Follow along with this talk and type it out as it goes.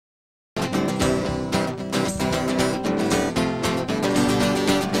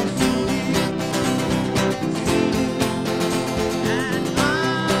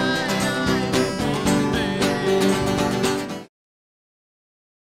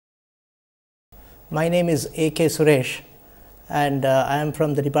My name is A.K. Suresh and I am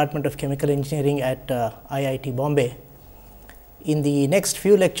from the Department of Chemical Engineering at IIT Bombay. In the next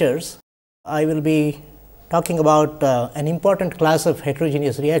few lectures, I will be talking about an important class of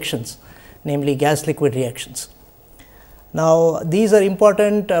heterogeneous reactions, namely gas-liquid reactions. Now, these are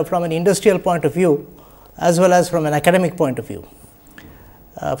important from an industrial point of view as well as from an academic point of view.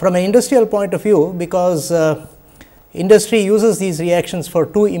 From an industrial point of view, because industry uses these reactions for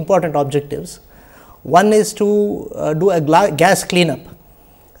two important objectives. One is to do a gas cleanup,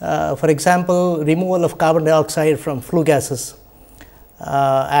 for example, removal of carbon dioxide from flue gases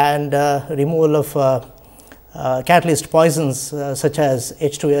and removal of catalyst poisons such as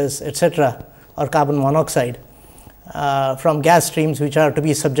H2S, etc., or carbon monoxide from gas streams which are to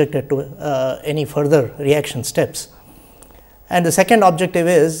be subjected to any further reaction steps. And the second objective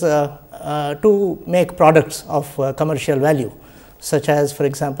is to make products of commercial value, such as, for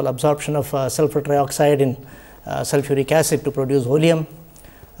example, absorption of sulfur trioxide in sulfuric acid to produce oleum,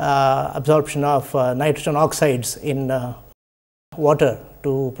 absorption of nitrogen oxides in water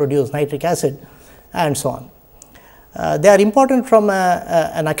to produce nitric acid, and so on. They are important from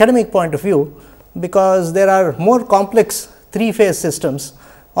an academic point of view, because there are more complex three-phase systems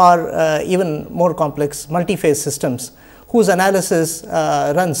or even more complex multi-phase systems whose analysis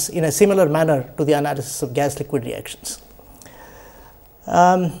runs in a similar manner to the analysis of gas-liquid reactions.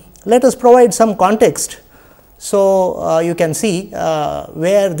 Let us provide some context, so you can see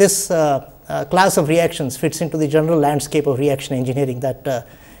where this class of reactions fits into the general landscape of reaction engineering that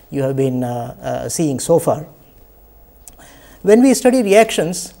you have been seeing so far. When we study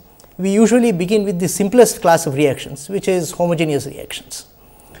reactions, we usually begin with the simplest class of reactions, which is homogeneous reactions.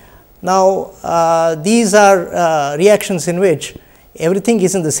 Now, these are reactions in which everything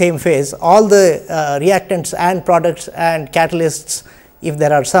is in the same phase. All the reactants and products and catalysts, if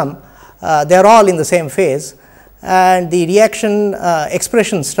there are some, they are all in the same phase, and the reaction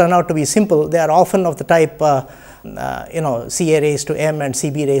expressions turn out to be simple. They are often of the type Ca raised to m and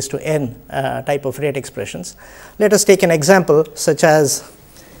Cb raised to n type of rate expressions. Let us take an example such as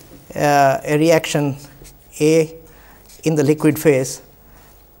a reaction A in the liquid phase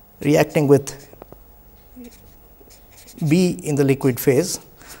reacting with B in the liquid phase,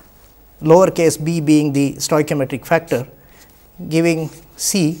 lowercase b being the stoichiometric factor, giving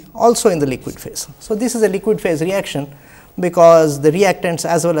C also in the liquid phase. So, this is a liquid phase reaction, because the reactants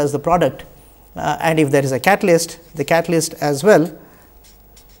as well as the product and if there is a catalyst, the catalyst as well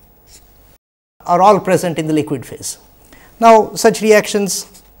are all present in the liquid phase. Now, such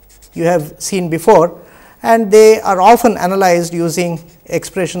reactions you have seen before, and they are often analyzed using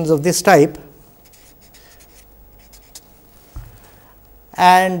expressions of this type,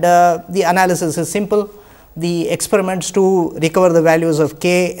 and the analysis is simple. The experiments to recover the values of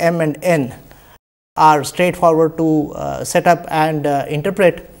k, m and n are straightforward to set up and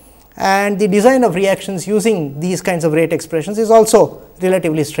interpret, and the design of reactions using these kinds of rate expressions is also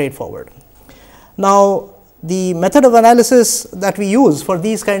relatively straightforward. Now, the method of analysis that we use for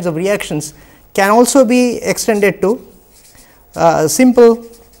these kinds of reactions can also be extended to simple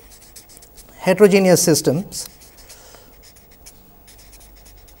heterogeneous systems.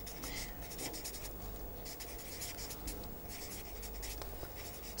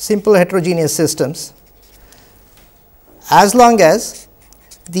 Simple heterogeneous systems, as long as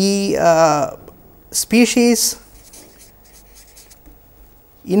the species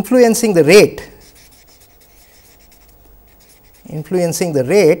influencing the rate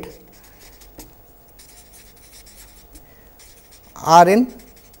are in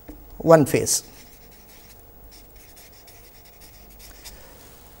one phase.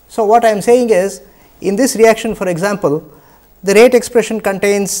 So, what I am saying is, in this reaction, for example, the rate expression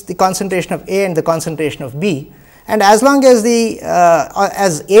contains the concentration of A and the concentration of B, and as long as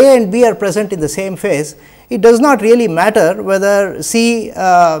as A and B are present in the same phase, it does not really matter whether C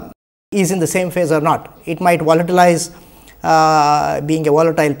is in the same phase or not. It might volatilize, being a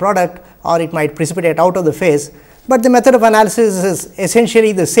volatile product, or it might precipitate out of the phase, but the method of analysis is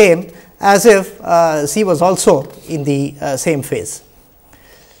essentially the same as if C was also in the same phase.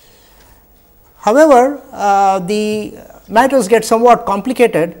 However, the matters get somewhat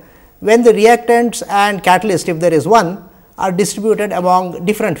complicated when the reactants and catalyst, if there is one, are distributed among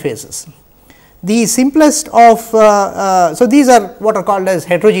different phases. The simplest of so these are what are called as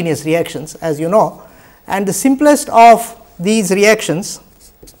heterogeneous reactions, as you know, and the simplest of these reactions,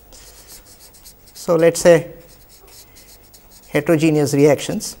 so let us say heterogeneous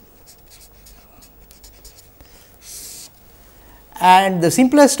reactions, and the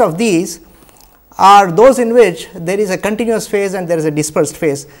simplest of these are those in which there is a continuous phase and there is a dispersed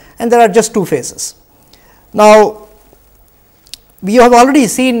phase, and there are just two phases. Now, we have already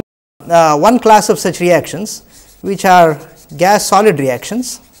seen one class of such reactions, which are gas solid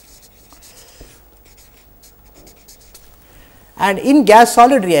reactions. And in gas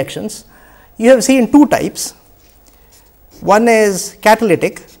solid reactions, you have seen two types. One is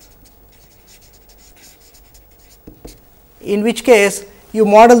catalytic, in which case you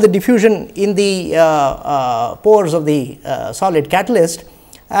model the diffusion in the pores of the solid catalyst,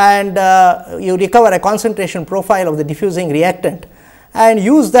 and you recover a concentration profile of the diffusing reactant and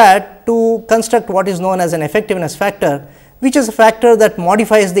use that to construct what is known as an effectiveness factor, which is a factor that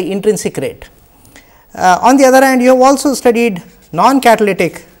modifies the intrinsic rate. On the other hand, you have also studied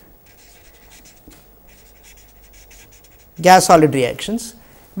non-catalytic gas solid reactions,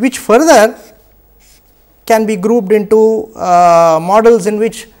 which further can be grouped into models in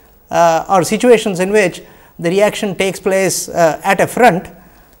which or situations in which the reaction takes place at a front,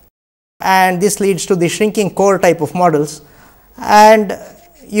 and this leads to the shrinking core type of models. And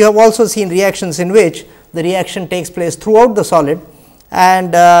you have also seen reactions in which the reaction takes place throughout the solid,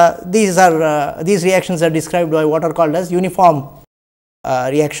 and these reactions are described by what are called as uniform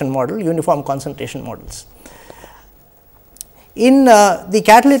reaction model, uniform concentration models. In the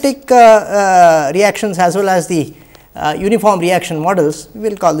catalytic reactions as well as the uniform reaction models, we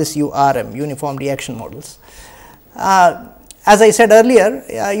will call this URM, uniform reaction models. As I said earlier,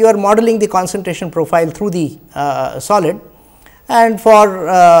 you are modeling the concentration profile through the solid, and for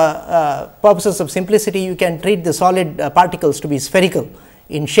purposes of simplicity, you can treat the solid particles to be spherical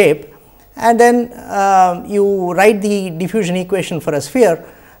in shape, and then you write the diffusion equation for a sphere,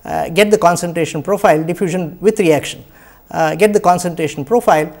 get the concentration profile, diffusion with reaction, get the concentration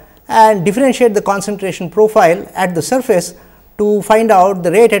profile, and differentiate the concentration profile at the surface to find out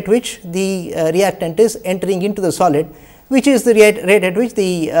the rate at which the reactant is entering into the solid, which is the rate at which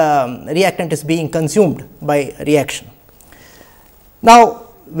the reactant is being consumed by reaction. Now,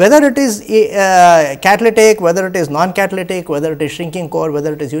 whether it is catalytic, whether it is non-catalytic, whether it is shrinking core,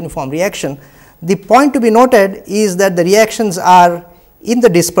 whether it is uniform reaction, the point to be noted is that the reactions are in the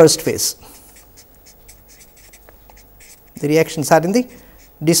dispersed phase. The reactions are in the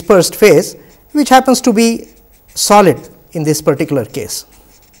dispersed phase, which happens to be solid in this particular case.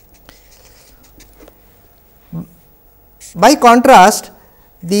 By contrast,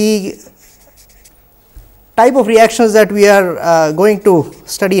 the type of reactions that we are going to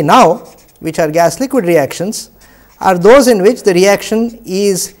study now, which are gas liquid reactions, are those in which the reaction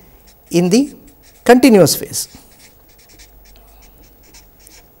is in the continuous phase.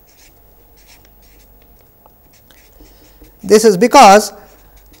 This is because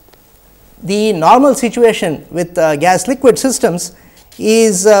the normal situation with gas liquid systems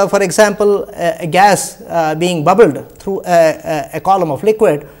is, for example, a gas being bubbled through a column of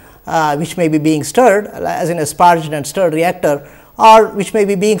liquid, which may be being stirred, as in a sparged and stirred reactor, or which may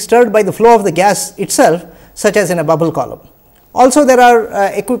be being stirred by the flow of the gas itself, such as in a bubble column. Also, there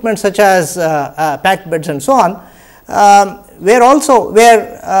are equipment such as packed beds and so on,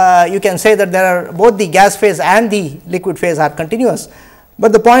 where you can say that there are both the gas phase and the liquid phase are continuous,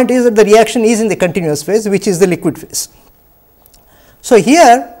 but the point is that the reaction is in the continuous phase, which is the liquid phase. So,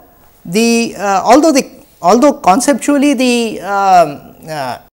 here the although conceptually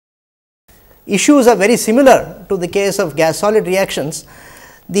the issues are very similar to the case of gas solid reactions,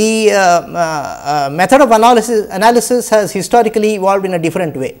 the method of analysis has historically evolved in a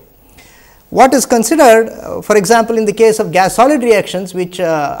different way. What is considered, for example, in the case of gas solid reactions, which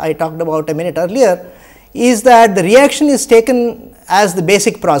I talked about a minute earlier, is that the reaction is taken as the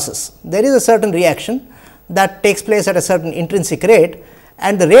basic process. There is a certain reaction that takes place at a certain intrinsic rate,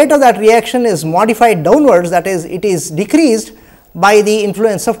 and the rate of that reaction is modified downwards, that is, it is decreased by the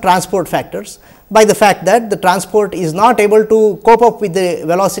influence of transport factors, by the fact that the transport is not able to cope up with the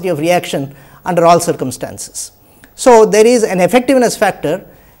velocity of reaction under all circumstances. So, there is an effectiveness factor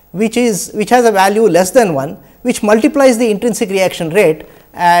which has a value less than 1, which multiplies the intrinsic reaction rate,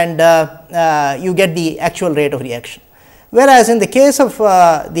 and you get the actual rate of reaction. Whereas, in the case of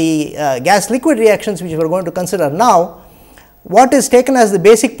the gas liquid reactions, which we are going to consider now, what is taken as the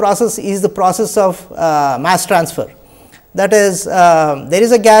basic process is the process of mass transfer. That is, there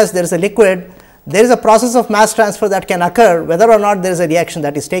is a gas, there is a liquid, there is a process of mass transfer that can occur whether or not there is a reaction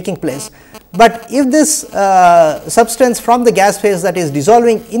that is taking place. But if this substance from the gas phase that is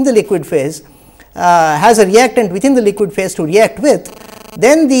dissolving in the liquid phase has a reactant within the liquid phase to react with,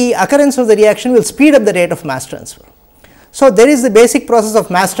 then the occurrence of the reaction will speed up the rate of mass transfer. So, there is the basic process of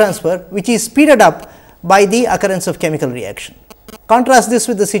mass transfer, which is speeded up by the occurrence of chemical reaction. Contrast this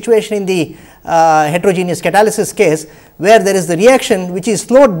with the situation in the heterogeneous catalysis case, where there is the reaction which is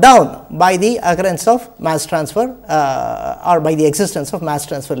slowed down by the occurrence of mass transfer or by the existence of mass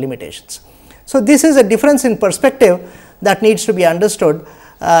transfer limitations. So, this is a difference in perspective that needs to be understood,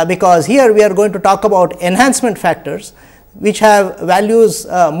 because here we are going to talk about enhancement factors which have values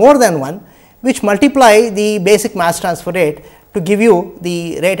more than 1, which multiply the basic mass transfer rate to give you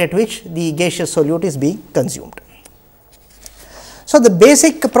the rate at which the gaseous solute is being consumed. So, the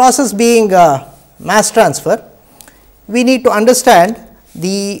basic process being mass transfer, we need to understand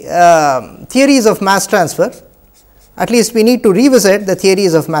the theories of mass transfer. At least we need to revisit the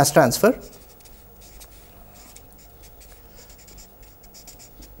theories of mass transfer.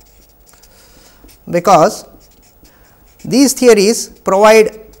 Because these theories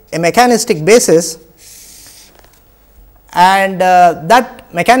provide a mechanistic basis, and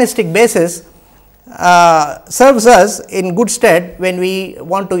that mechanistic basis serves us in good stead when we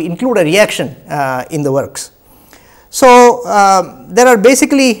want to include a reaction in the works. So, there are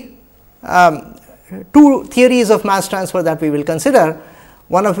basically two theories of mass transfer that we will consider,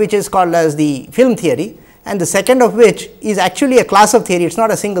 one of which is called as the film theory, and the second of which is actually a class of theory, it is not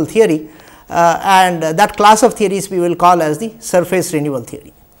a single theory, and that class of theories we will call as the surface renewal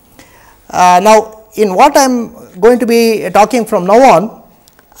theory. Now, in what I am going to be talking from now on,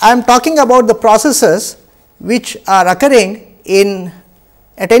 I am talking about the processes which are occurring in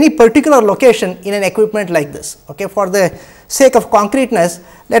at any particular location in an equipment like this. Okay. For the sake of concreteness,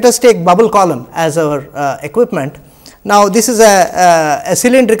 let us take bubble column as our equipment. Now, this is a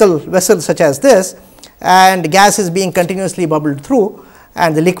cylindrical vessel such as this, and gas is being continuously bubbled through,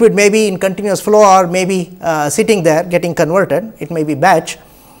 and the liquid may be in continuous flow or may be sitting there getting converted, it may be batch.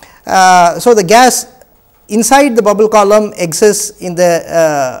 So, the gas inside the bubble column exists in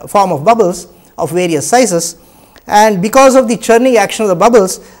the form of bubbles of various sizes, and because of the churning action of the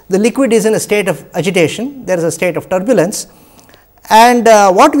bubbles, the liquid is in a state of agitation, there is a state of turbulence, and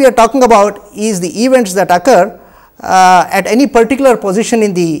what we are talking about is the events that occur at any particular position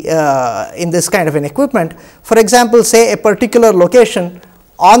in the in this kind of an equipment. For example, say a particular location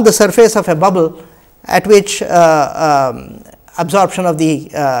on the surface of a bubble at which absorption of the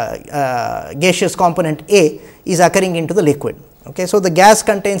gaseous component A is occurring into the liquid. Okay. So, the gas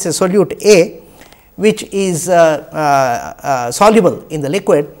contains a solute A which is soluble in the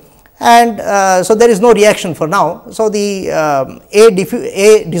liquid, and so there is no reaction for now. So, the A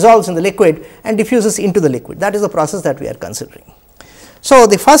dissolves in the liquid and diffuses into the liquid, that is the process that we are considering. So,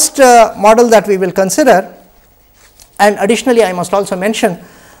 the first model that we will consider, and additionally I must also mention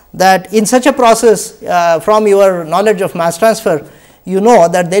that in such a process, from your knowledge of mass transfer, you know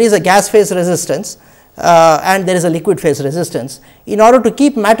that there is a gas phase resistance and there is a liquid phase resistance. In order to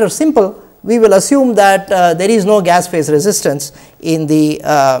keep matter simple, we will assume that there is no gas phase resistance in the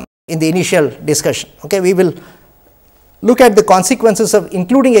initial discussion. Okay. We will look at the consequences of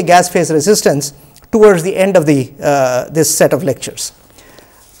including a gas phase resistance towards the end of the this set of lectures.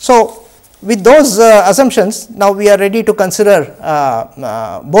 So, with those assumptions, now we are ready to consider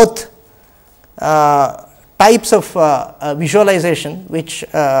both types of visualization which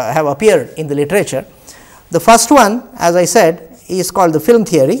have appeared in the literature. The first one, as I said, is called the film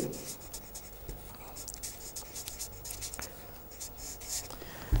theory.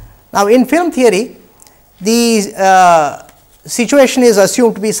 Now, in film theory, the situation is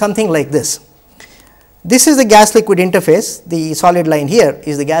assumed to be something like this. This is the gas liquid interface, the solid line here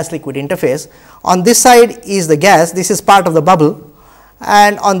is the gas liquid interface. On this side is the gas, this is part of the bubble,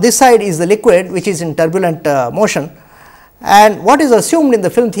 and on this side is the liquid which is in turbulent motion. And what is assumed in the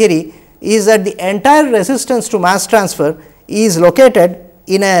film theory is that the entire resistance to mass transfer is located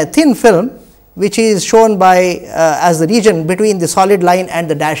in a thin film which is shown by as the region between the solid line and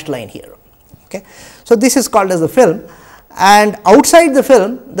the dashed line here. Okay. So, this is called as the film, and outside the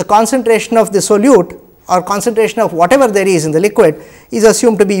film the concentration of the solute or concentration of whatever there is in the liquid is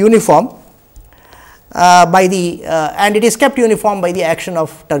assumed to be uniform by the and it is kept uniform by the action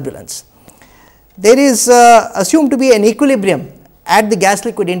of turbulence. There is assumed to be an equilibrium at the gas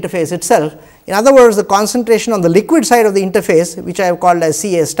liquid interface itself. In other words, the concentration on the liquid side of the interface, which I have called as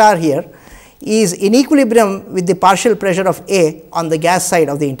Ca star here, is in equilibrium with the partial pressure of A on the gas side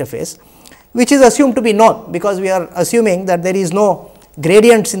of the interface, which is assumed to be known, because we are assuming that there is no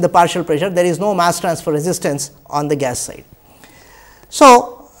gradients in the partial pressure, there is no mass transfer resistance on the gas side.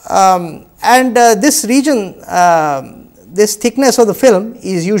 So, this region, this thickness of the film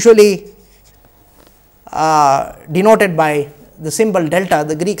is usually denoted by the symbol delta,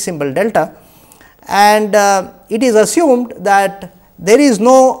 the Greek symbol delta, and it is assumed that there is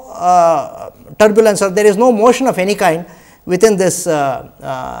no turbulence or there is no motion of any kind within this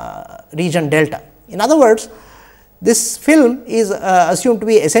region delta. In other words, this film is assumed to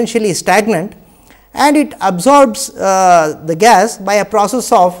be essentially stagnant, and it absorbs the gas by a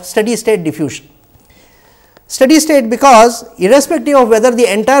process of steady state diffusion. Steady state because irrespective of whether the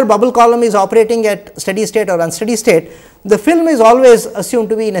entire bubble column is operating at steady state or unsteady state, the film is always assumed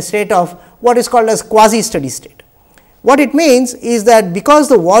to be in a state of what is called as quasi steady state. What it means is that because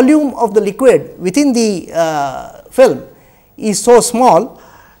the volume of the liquid within the film is so small,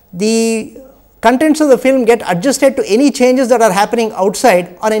 the contents of the film get adjusted to any changes that are happening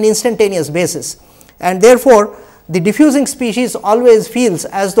outside on an instantaneous basis, and therefore, the diffusing species always feels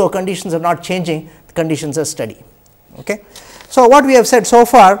as though conditions are not changing, the conditions are steady. Okay. So, what we have said so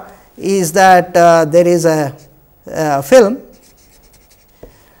far is that there is a film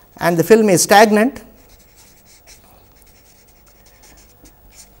and the film is stagnant,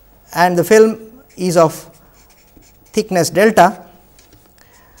 and the film is of thickness delta,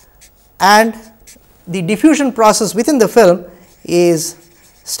 and the diffusion process within the film is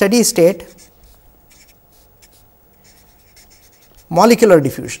steady state molecular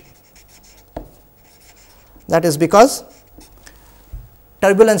diffusion. That is because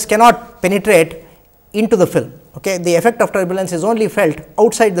turbulence cannot penetrate into the film. Okay. The effect of turbulence is only felt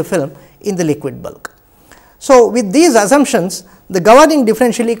outside the film in the liquid bulk. So, with these assumptions, the governing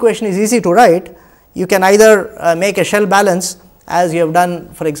differential equation is easy to write. You can either make a shell balance, as you have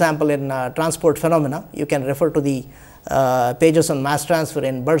done for example, in transport phenomena. You can refer to the pages on mass transfer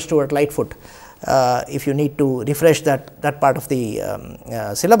in Bird, Stewart, Lightfoot if you need to refresh that part of the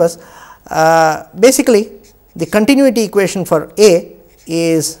syllabus. Basically, the continuity equation for A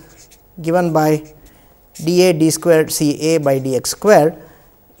is given by dA d squared C A by dx squared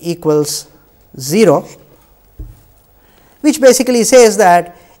equals 0, which basically says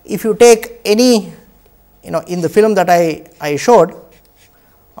that if you take any in the film that I showed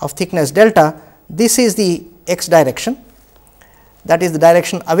of thickness delta, this is the x direction, that is the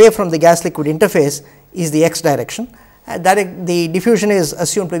direction away from the gas liquid interface is the x direction, and the diffusion is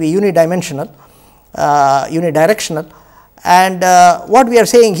assumed to be unidimensional, unidirectional, and what we are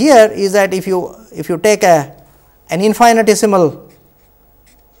saying here is that if you take an infinitesimal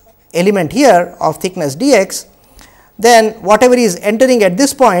element here of thickness dx, then whatever is entering at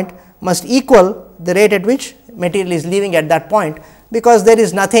this point must equal the rate at which material is leaving at that point, because there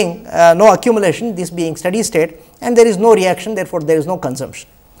is nothing, no accumulation, this being steady state, and there is no reaction, therefore, there is no consumption.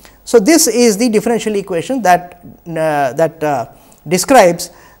 So, this is the differential equation that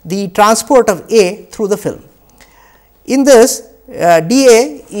describes the transport of A through the film. In this,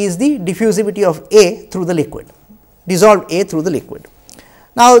 dA is the diffusivity of A through the liquid, dissolved A through the liquid.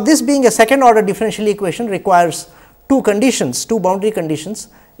 Now, this being a second order differential equation requires two conditions, two boundary conditions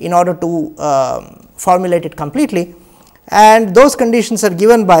in order to formulate it completely, and those conditions are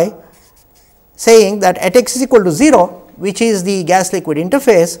given by saying that at x is equal to 0, which is the gas liquid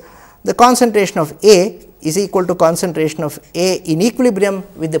interface, the concentration of A is equal to concentration of A in equilibrium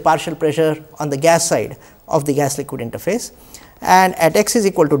with the partial pressure on the gas side of the gas liquid interface, and at x is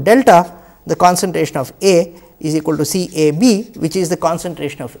equal to delta, the concentration of A is equal to C A B, which is the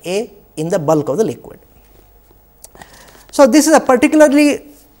concentration of A in the bulk of the liquid. So, this is a particularly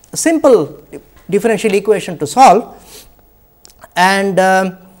simple differential equation to solve, and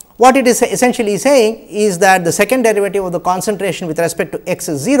what it is essentially saying is that the second derivative of the concentration with respect to x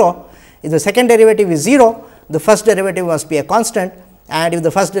is 0. If the second derivative is 0, the first derivative must be a constant, and if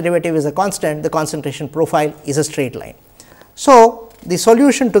the first derivative is a constant, the concentration profile is a straight line. So, the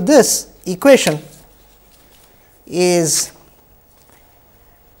solution to this equation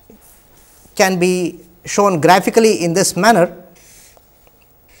can be shown graphically in this manner.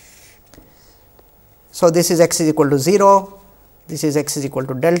 So, this is x is equal to 0, this is x is equal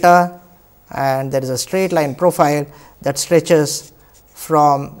to delta, and there is a straight line profile that stretches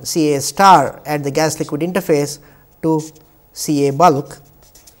from C A star at the gas liquid interface to C A bulk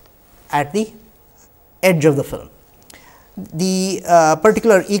at the edge of the film. The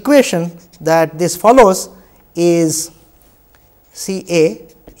particular equation that this follows is C A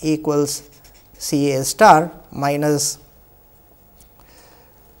equals C A star minus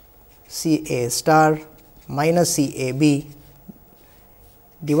C A star minus C A B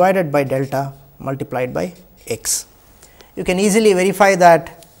divided by delta multiplied by x. You can easily verify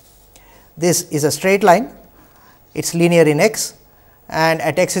that this is a straight line, it is linear in x, and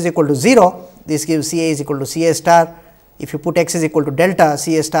at x is equal to 0, this gives C A is equal to C A star. If you put x is equal to delta,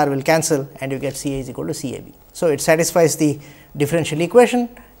 C A star will cancel and you get C A is equal to C A B. So, it satisfies the differential equation,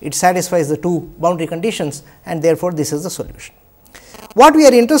 it satisfies the two boundary conditions, and therefore, this is the solution. What we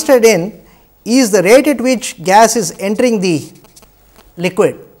are interested in is the rate at which gas is entering the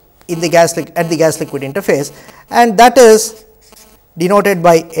liquid in the at the gas liquid interface, and that is denoted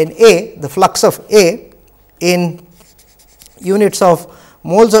by N A, the flux of A in units of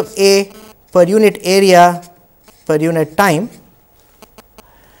moles of A per unit area per unit time,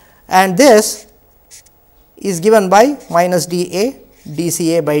 and this is given by minus d A d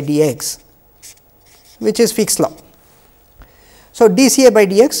C A by d x, which is Fick's law. So, d C A by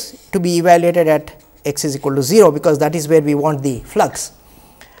d x to be evaluated at x is equal to 0, because that is where we want the flux,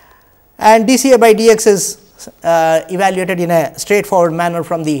 and d C A by d x is evaluated in a straightforward manner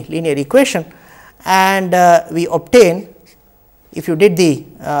from the linear equation, and we obtain, if you did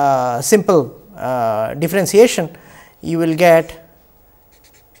the simple differentiation, you will get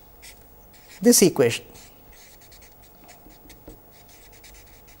this equation.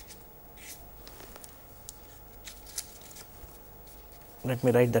 Let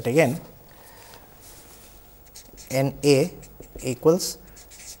me write that again. N A equals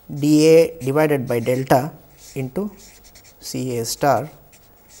d A divided by delta into C A star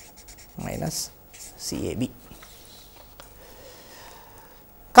minus C A B.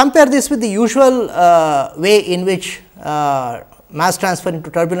 Compare this with the usual way in which mass transfer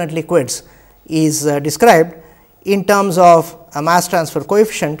into turbulent liquids is described in terms of a mass transfer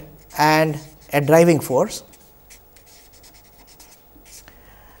coefficient and a driving force,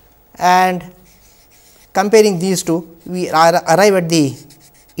 and comparing these two, we arrive at the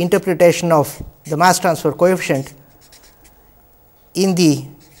interpretation of the mass transfer coefficient in the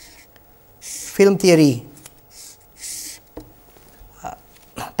film theory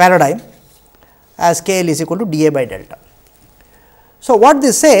paradigm as K L is equal to d A by delta. So, what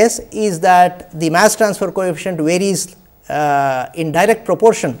this says is that the mass transfer coefficient varies in direct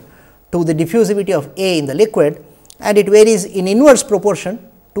proportion to the diffusivity of A in the liquid, and it varies in inverse proportion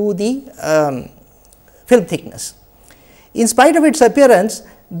to the film thickness. In spite of its appearance,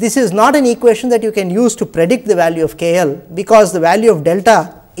 this is not an equation that you can use to predict the value of K L, because the value of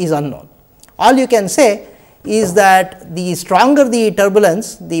delta is unknown. All you can say is that the stronger the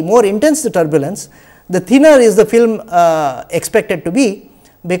turbulence, the more intense the turbulence, the thinner is the film expected to be,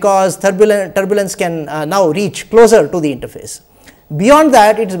 because turbulence can now reach closer to the interface. Beyond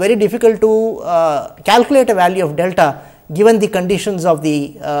that, it is very difficult to calculate a value of delta given the conditions of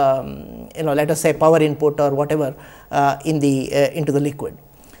the let us say power input or whatever in the into the liquid.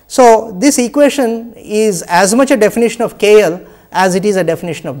 So, this equation is as much a definition of K L as it is a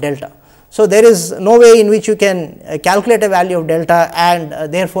definition of delta. So, there is no way in which you can calculate a value of delta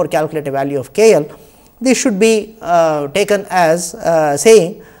and therefore calculate a value of K L. This should be taken as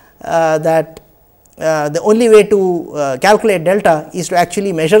saying that the only way to calculate delta is to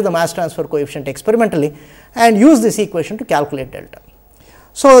actually measure the mass transfer coefficient experimentally and use this equation to calculate delta.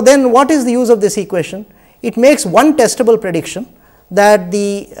 So, then what is the use of this equation? It makes one testable prediction that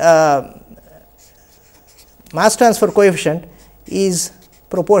the mass transfer coefficient is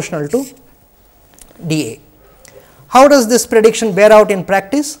proportional to d A. How does this prediction bear out in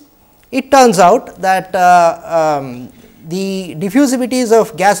practice? It turns out that the diffusivities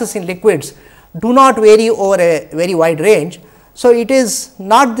of gases in liquids do not vary over a very wide range. So, it is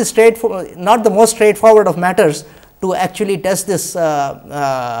not the most straightforward of matters to actually test this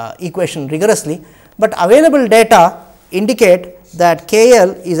equation rigorously, but available data indicate that K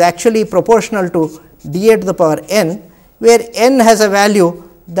L is actually proportional to d A to the power n, where n has a value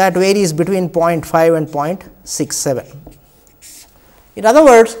that varies between 0.5 and 0.67. In other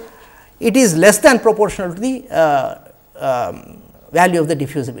words, it is less than proportional to the value of the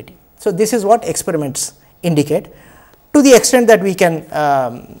diffusivity. So, this is what experiments indicate, to the extent that we can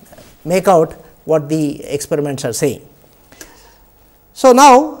make out what the experiments are saying. So,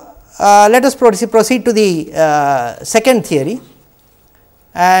 now let us proceed to the second theory,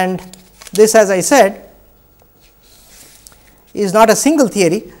 and this, as I said, is not a single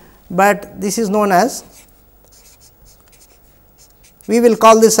theory, but this is known as, we will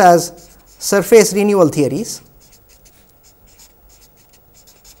call this as surface renewal theories.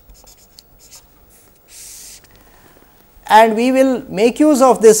 And we will make use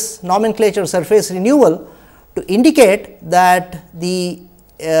of this nomenclature surface renewal to indicate that the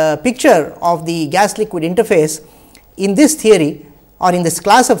picture of the gas liquid interface in this theory or in this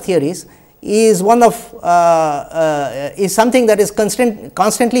class of theories is one of is something that is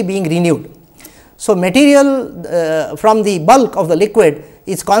constantly being renewed. So, material from the bulk of the liquid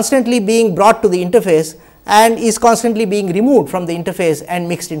is constantly being brought to the interface and is constantly being removed from the interface and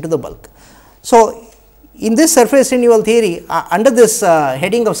mixed into the bulk. So, in this surface renewal theory, under this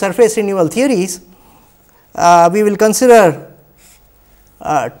heading of surface renewal theories, we will consider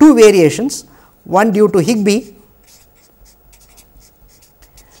two variations. one due to Higby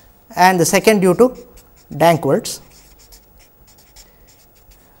and the second due to Danckwerts.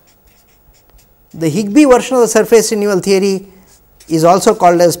 The Higby version of the surface renewal theory is also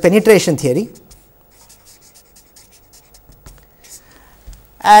called as penetration theory,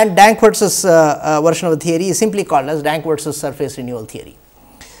 and Danckwerts' version of the theory is simply called as Danckwerts' surface renewal theory.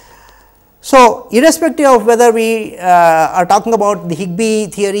 So, irrespective of whether we are talking about the Higby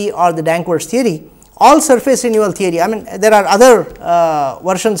theory or the Danckwerts theory, all surface renewal theory, I mean there are other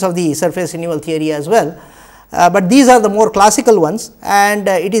versions of the surface renewal theory as well, but these are the more classical ones, and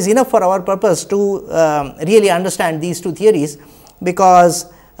it is enough for our purpose to really understand these two theories,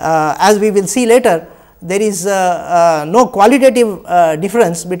 because as we will see later, there is no qualitative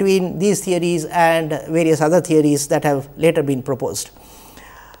difference between these theories and various other theories that have later been proposed.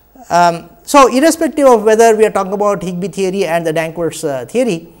 So, irrespective of whether we are talking about Higby theory and the Danckwerts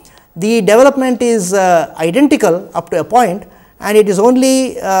theory, the development is identical up to a point, and it is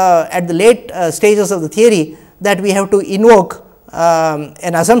only at the late stages of the theory that we have to invoke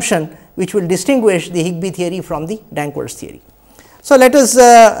an assumption which will distinguish the Higby theory from the Danckwerts theory. So, let us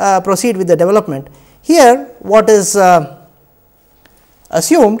proceed with the development. Here what is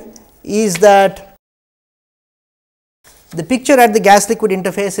assumed is that the picture at the gas liquid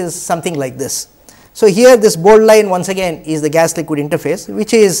interface is something like this. So, here this bold line once again is the gas liquid interface,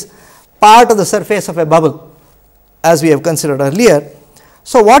 which is part of the surface of a bubble, as we have considered earlier.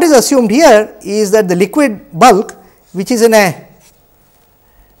 So, what is assumed here is that the liquid bulk, which is in a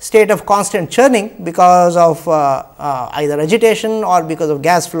state of constant churning because of either agitation or because of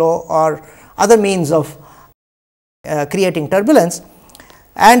gas flow or other means of creating turbulence,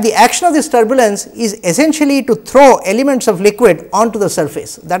 and the action of this turbulence is essentially to throw elements of liquid onto the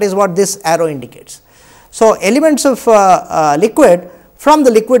surface. That is what this arrow indicates. So, elements of liquid from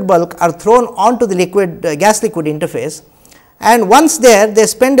the liquid bulk are thrown onto the liquid gas liquid interface, and once there they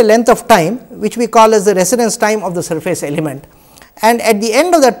spend a length of time which we call as the residence time of the surface element, and at the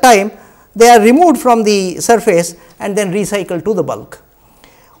end of that time they are removed from the surface and then recycled to the bulk.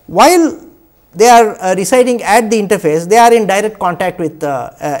 While they are residing at the interface, they are in direct contact with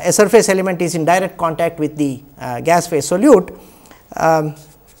a surface element is in direct contact with the gas phase solute,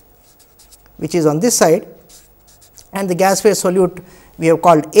 which is on this side, and the gas phase solute we have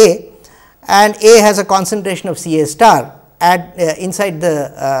called A, and A has a concentration of Ca star at inside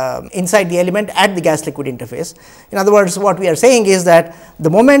the element at the gas liquid interface. In other words, what we are saying is that the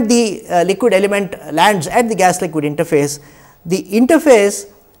moment the liquid element lands at the gas liquid interface, the interface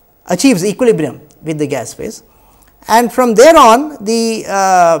achieves equilibrium with the gas phase, and from there on the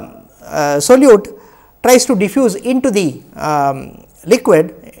solute tries to diffuse into the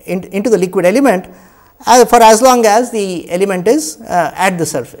liquid into the liquid element for as long as the element is at the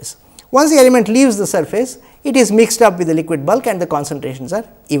surface. Once the element leaves the surface, it is mixed up with the liquid bulk and the concentrations are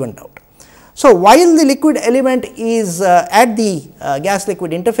evened out. So, while the liquid element is at the gas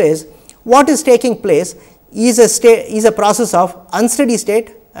liquid interface, what is taking place is a process of unsteady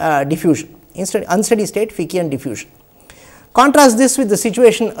state diffusion, unsteady state Fickian diffusion. Contrast this with the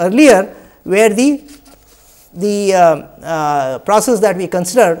situation earlier, where the process that we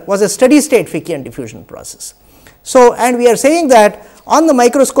considered was a steady state Fickian diffusion process. So, and we are saying that on the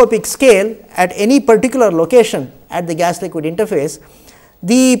microscopic scale at any particular location at the gas liquid interface,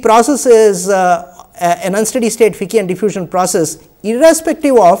 the process is an unsteady state Fickian diffusion process,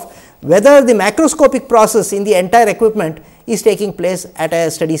 irrespective of whether the macroscopic process in the entire equipment is taking place at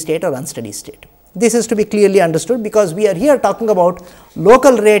a steady state or unsteady state. This is to be clearly understood, because we are here talking about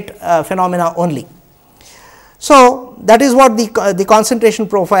local rate phenomena only. So, that is what the concentration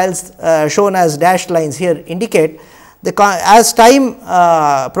profiles shown as dashed lines here indicate. As time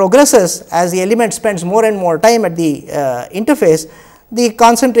progresses, as the element spends more and more time at the interface, the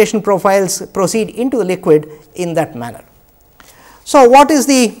concentration profiles proceed into the liquid in that manner. So, what is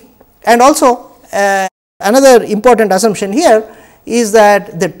the, and also another important assumption here is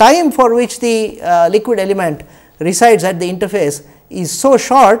that the time for which the liquid element resides at the interface is so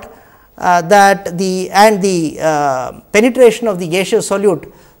short that the penetration of the gaseous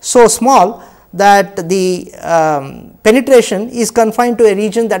solute so small that the penetration is confined to a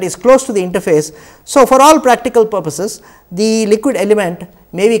region that is close to the interface. So, for all practical purposes, the liquid element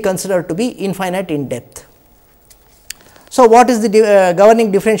may be considered to be infinite in depth. So, what is the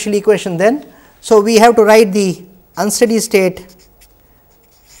governing differential equation then? So, we have to write the unsteady state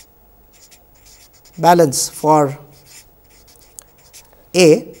balance for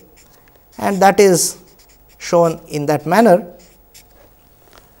A, and that is shown in that manner.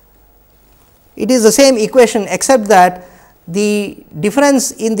 It is the same equation, except that the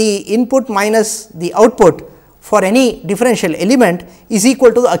difference in the input minus the output for any differential element is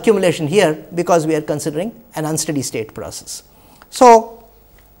equal to the accumulation here, because we are considering an unsteady state process. So,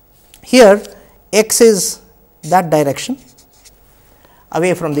 here x is that direction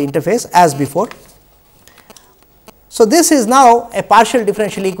away from the interface as before. So, this is now a partial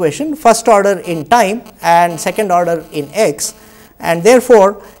differential equation, first order in time and second order in x, and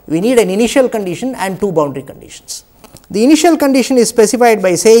therefore, we need an initial condition and two boundary conditions. The initial condition is specified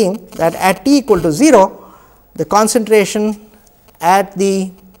by saying that at t equal to 0, the concentration at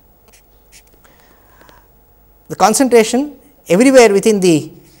the concentration everywhere within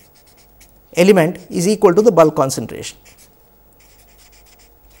the element is equal to the bulk concentration.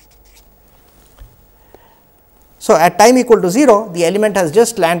 So, at time equal to 0, the element has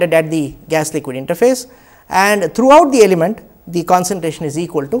just landed at the gas liquid interface, and throughout the element the concentration is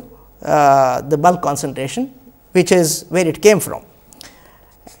equal to the bulk concentration, which is where it came from.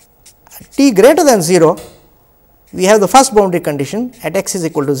 At t greater than 0, we have the first boundary condition at x is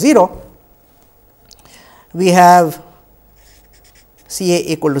equal to 0, we have C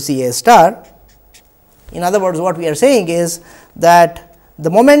A equal to C A star. In other words, what we are saying is that the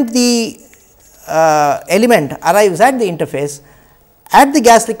moment the element arrives at the interface, at the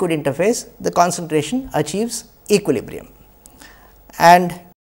gas liquid interface, the concentration achieves equilibrium, and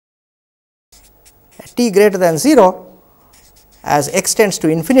at t greater than 0, as x tends to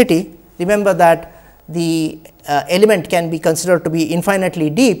infinity, remember that the element can be considered to be infinitely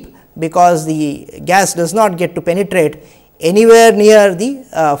deep, because the gas does not get to penetrate anywhere near the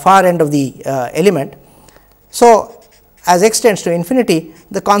far end of the element. So, as x tends to infinity,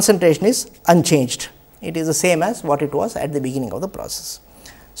 the concentration is unchanged, it is the same as what it was at the beginning of the process.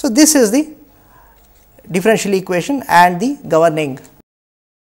 So, this is the differential equation and the governing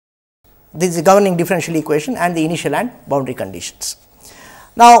differential equation and the initial and boundary conditions.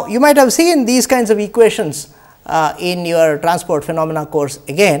 Now, you might have seen these kinds of equations in your transport phenomena course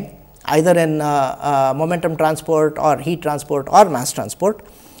again, either in momentum transport or heat transport or mass transport,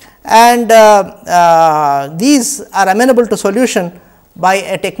 and these are amenable to solution by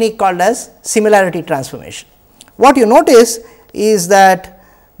a technique called as similarity transformation. What you notice is that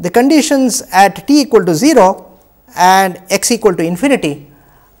the conditions at t equal to 0 and x equal to infinity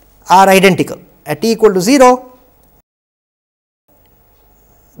are identical. At t equal to 0,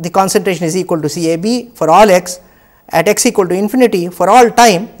 the concentration is equal to C A B for all x. At x equal to infinity, for all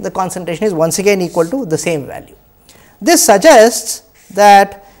time, the concentration is once again equal to the same value. This suggests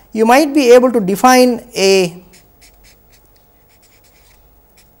that you might be able to define a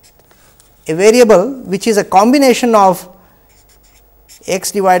variable which is a combination of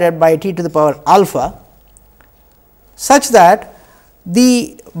x divided by t to the power alpha, such that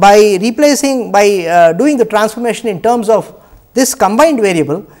by doing the transformation in terms of this combined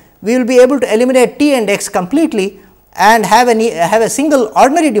variable, we will be able to eliminate t and x completely and have a single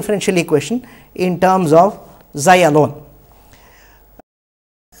ordinary differential equation in terms of xi alone.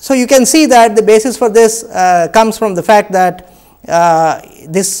 So, you can see that the basis for this comes from the fact that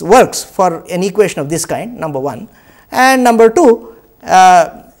this works for an equation of this kind, number 1, and number 2,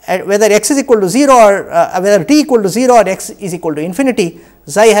 whether x is equal to 0 or whether t equal to 0 or x is equal to infinity,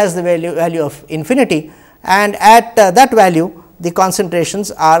 xi has the value of infinity, and at that value the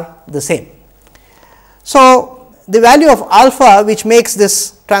concentrations are the same. So, the value of alpha which makes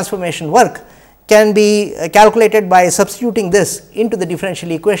this transformation work can be calculated by substituting this into the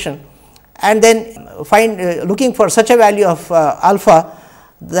differential equation, and then looking for such a value of alpha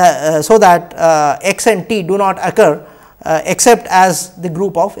so that x and t do not occur except as the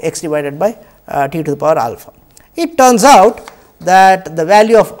group of x divided by t to the power alpha. It turns out that the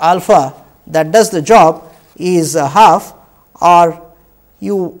value of alpha that does the job is half, or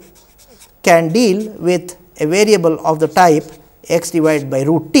you can deal with a variable of the type x divided by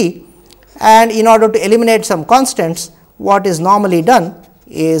root t, and in order to eliminate some constants, what is normally done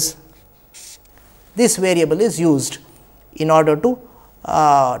is this variable is used in order to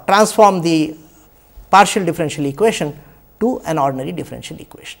transform the partial differential equation to an ordinary differential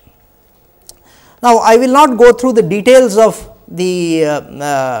equation. Now, I will not go through the details of the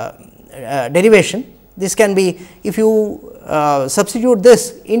derivation. This can be, if you substitute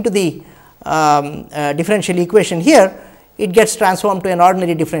this into the differential equation here, it gets transformed to an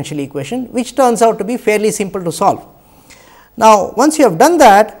ordinary differential equation, which turns out to be fairly simple to solve. Now, once you have done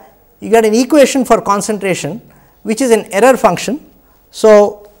that, you get an equation for concentration, which is an error function.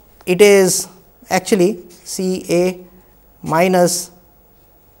 So, it is actually C A minus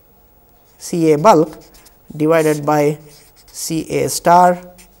C A bulk divided by C A star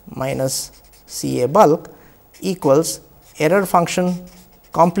minus C A bulk equals error function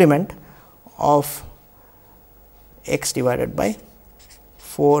complement of x divided by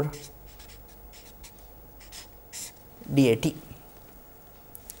 4 DAT.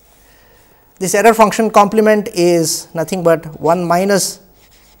 This error function complement is nothing but 1 minus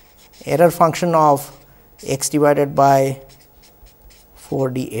error function of x divided by 4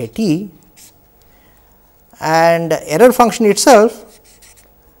 DAT, and error function itself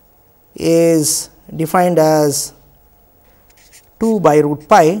is defined as 2 by root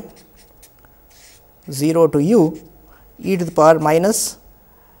pi 0 to u e to the power minus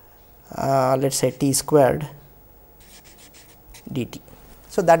let us say t squared dt.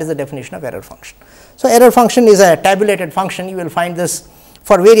 So, that is the definition of error function. So, error function is a tabulated function. You will find this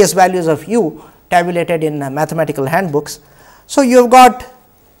for various values of u tabulated in mathematical handbooks. So, you have got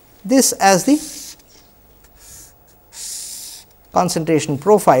this as the concentration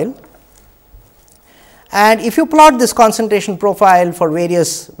profile, and if you plot this concentration profile for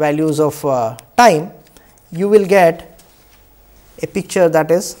various values of time, you will get a picture that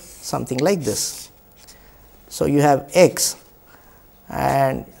is something like this. So, you have x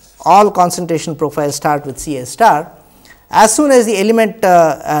and all concentration profiles start with C A star. As soon as the element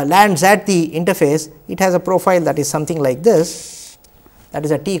lands at the interface, it has a profile that is something like this, that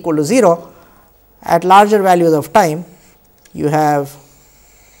is at t equal to 0. At larger values of time, you have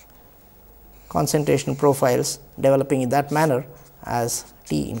concentration profiles developing in that manner as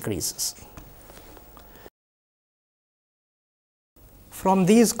t increases. From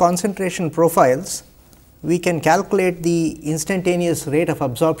these concentration profiles, we can calculate the instantaneous rate of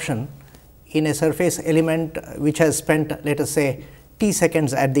absorption in a surface element which has spent, let us say, t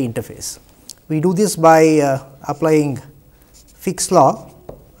seconds at the interface. We do this by applying Fick's law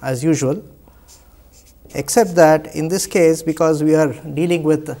as usual, except that in this case, because we are dealing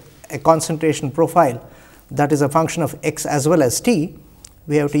with a concentration profile that is a function of x as well as t,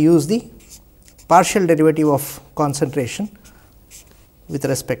 we have to use the partial derivative of concentration with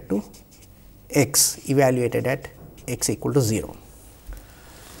respect to x evaluated at x equal to 0.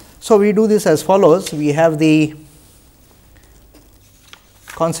 So, we do this as follows. We have the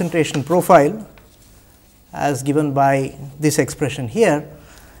concentration profile as given by this expression here.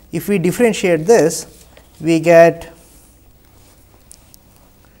 If we differentiate this, we get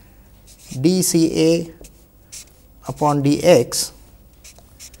dCA upon dx.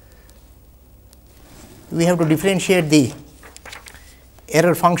 We have to differentiate the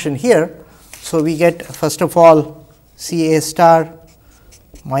error function here. So, we get first of all C A star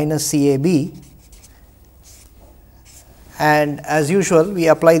minus C A B, and as usual we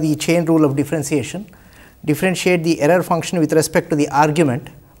apply the chain rule of differentiation, differentiate the error function with respect to the argument,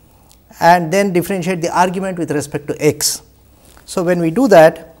 and then differentiate the argument with respect to x. So, when we do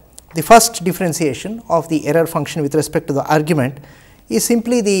that, the first differentiation of the error function with respect to the argument is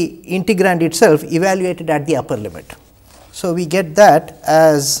simply the integrand itself evaluated at the upper limit. So, we get that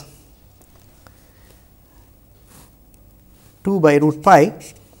as 2 by root pi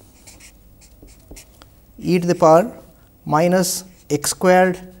e to the power minus x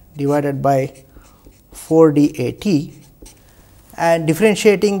squared divided by 4 DAT, and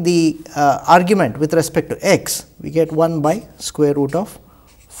differentiating the argument with respect to x, we get 1 by square root of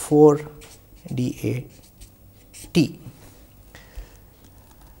 4 DAT.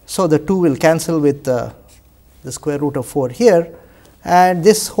 So, the 2 will cancel with the square root of 4 here, and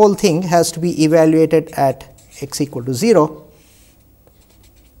this whole thing has to be evaluated at x equal to 0,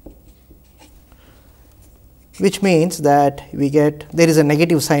 which means that we get, there is a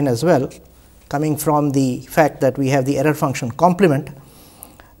negative sign as well coming from the fact that we have the error function complement,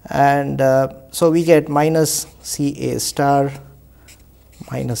 and so we get minus C A star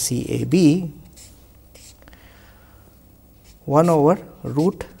minus C A B 1 over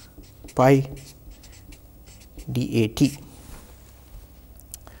root pi DAT,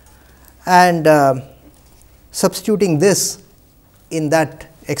 and substituting this in that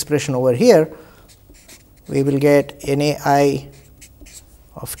expression over here, we will get NAI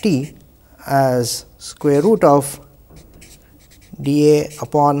of t as square root of dA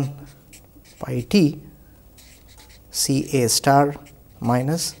upon pi t C A star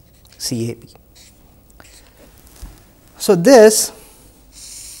minus C A B. So, this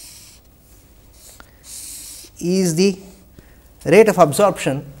is the rate of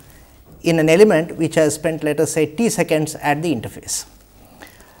absorption in an element which has spent, let us say, t seconds at the interface.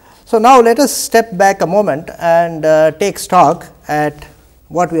 So, now let us step back a moment and take stock at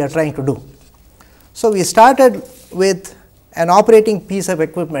what we are trying to do. So, we started with an operating piece of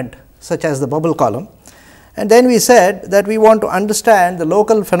equipment such as the bubble column, And then we said that we want to understand the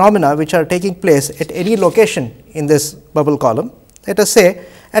local phenomena which are taking place at any location in this bubble column, let us say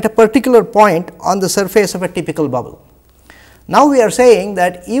at a particular point on the surface of a typical bubble. Now, we are saying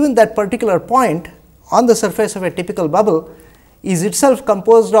that even that particular point on the surface of a typical bubble is itself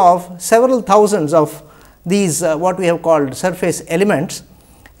composed of several thousands of these what we have called surface elements,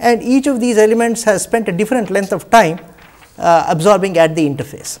 and each of these elements has spent a different length of time absorbing at the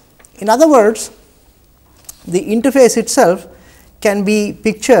interface. In other words, the interface itself can be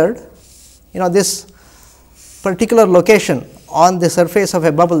pictured, this particular location on the surface of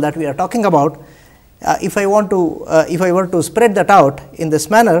a bubble that we are talking about. If I were to spread that out in this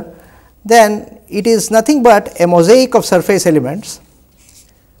manner, then it is nothing but a mosaic of surface elements,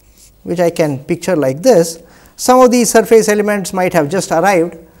 which I can picture like this. Some of these surface elements might have just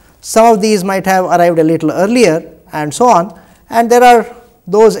arrived, some of these might have arrived a little earlier, and so on, and there are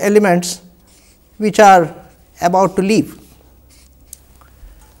those elements which are about to leave,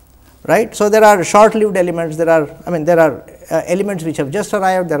 right. So, there are short lived elements, there are elements which have just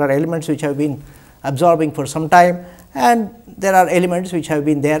arrived, there are elements which have been absorbing for some time, and there are elements which have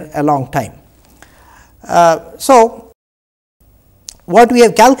been there a long time. So, what we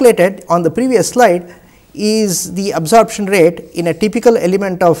have calculated on the previous slide is the absorption rate in a typical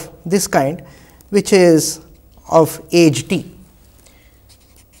element of this kind, which is of age t.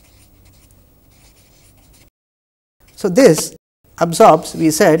 So, this absorbs, we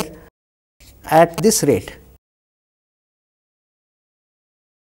said, at this rate.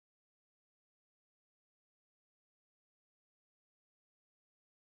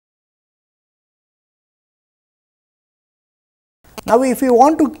 Now, if we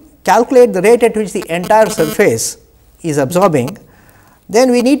want to calculate the rate at which the entire surface is absorbing, then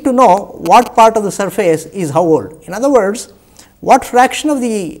we need to know what part of the surface is how old. In other words, what fraction of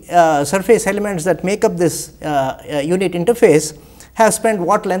the surface elements that make up this unit interface have spent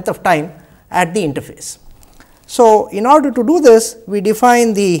what length of time at the interface. So, in order to do this, we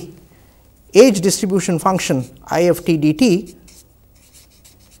define the age distribution function I of t dt,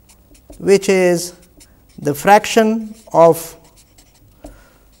 which is the fraction of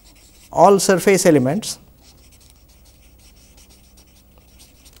all surface elements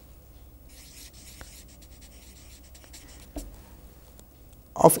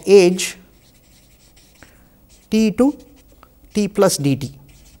of age t to t plus dt.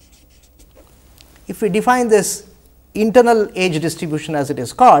 If we define this internal age distribution as it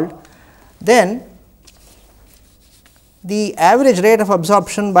is called, then the average rate of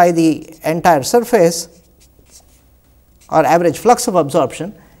absorption by the entire surface or average flux of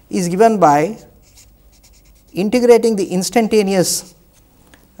absorption is given by integrating the instantaneous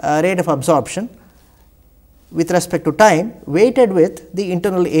rate of absorption with respect to time weighted with the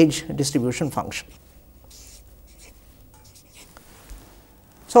internal age distribution function.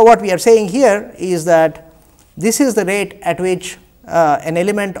 So, what we are saying here is that this is the rate at which an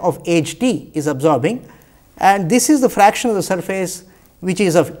element of age t is absorbing, and this is the fraction of the surface which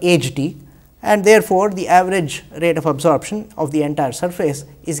is of age t, and therefore, the average rate of absorption of the entire surface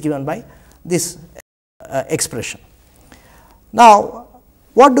is given by this expression. Now,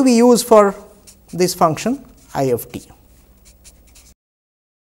 what do we use for this function I of t?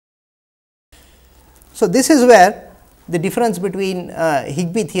 So, this is where the difference between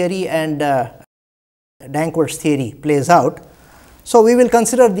Higby theory and Danckwerts theory plays out. So, we will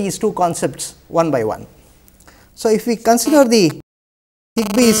consider these two concepts one by one. So, if we consider the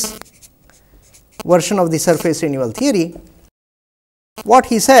Higby's version of the surface renewal theory, what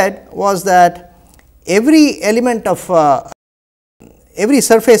he said was that every element of every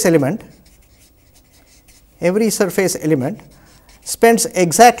surface element spends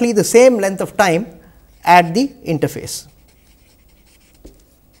exactly the same length of time at the interface.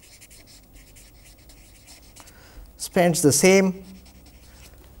 Spends the same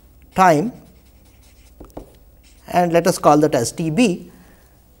time, and let us call that as T b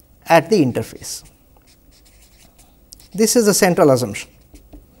at the interface. This is the central assumption.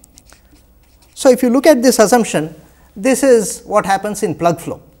 So, if you look at this assumption, this is what happens in plug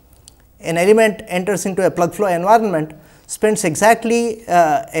flow. An element enters into a plug flow environment, spends exactly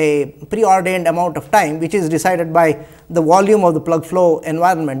a preordained amount of time, which is decided by the volume of the plug flow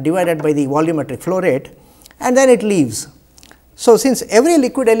environment divided by the volumetric flow rate, and then it leaves. So, since every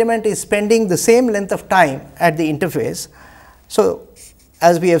liquid element is spending the same length of time at the interface, so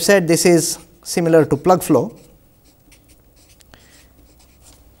as we have said, this is similar to plug flow.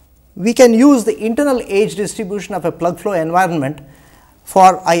 We can use the internal age distribution of a plug flow environment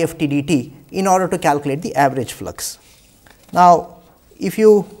for I of t dt in order to calculate the average flux. Now, if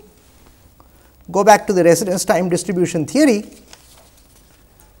you go back to the residence time distribution theory,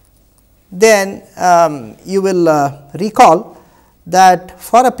 then you will recall that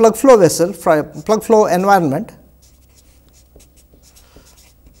for a plug flow vessel, for a plug flow environment,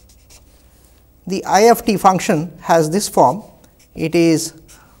 the I of t function has this form. It is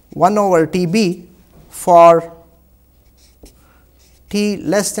 1 over T b for t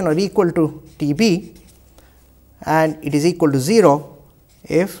less than or equal to T b, and it is equal to 0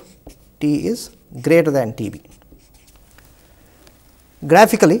 if t is greater than T b.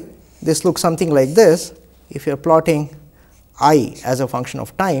 Graphically, this looks something like this. If you are plotting I as a function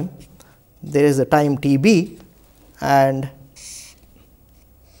of time, there is the time T b, and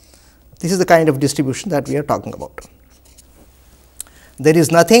this is the kind of distribution that we are talking about. There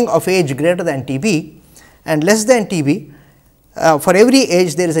is nothing of age greater than T b and less than T b. For every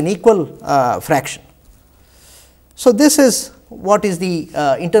age there is an equal fraction. So, this is what is the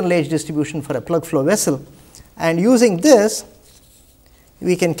internal age distribution for a plug flow vessel, and using this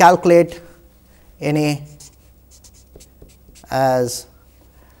we can calculate Na as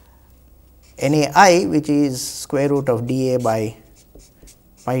Nai, which is square root of dA by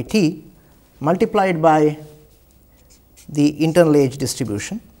pi t multiplied by the internal age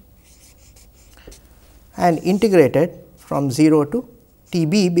distribution and integrated from 0 to T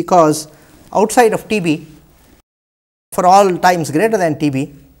b, because outside of T b for all times greater than T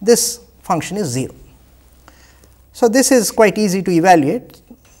b this function is 0. So, this is quite easy to evaluate.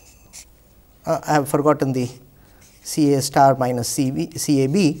 I have forgotten the C a star minus C a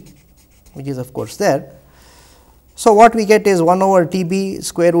b, which is of course there. So, what we get is 1 over T b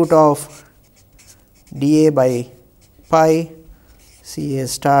square root of dA by pi C a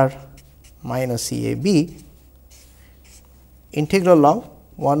star minus C a b integral of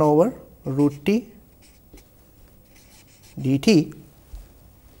 1 over root t dt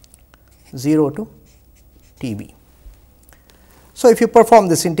 0 to T b. So, if you perform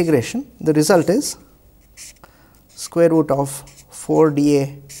this integration, the result is square root of 4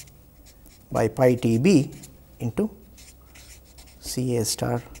 dA by pi T b into C a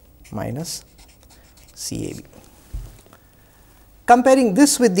star minus C a b. Comparing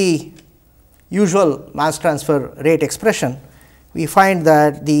this with the usual mass transfer rate expression, we find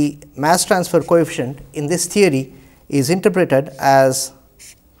that the mass transfer coefficient in this theory is interpreted as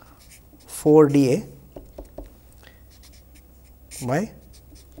 4 dA by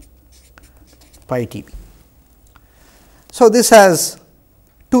pi T b. So, this has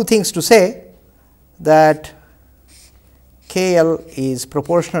two things to say, that K L is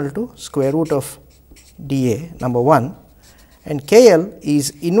proportional to square root of dA number 1, and K L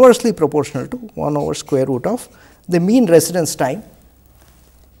is inversely proportional to 1 over square root of the mean residence time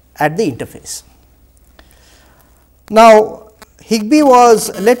at the interface. Now, Higby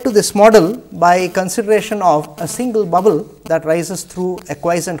was led to this model by consideration of a single bubble that rises through a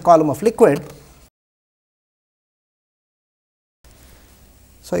quiescent column of liquid.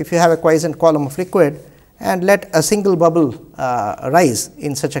 So, if you have a quiescent column of liquid and let a single bubble rise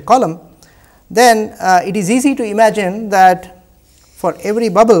in such a column, then it is easy to imagine that for every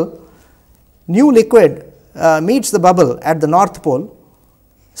bubble, new liquid meets the bubble at the north pole,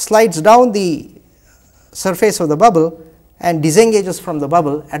 slides down the surface of the bubble and disengages from the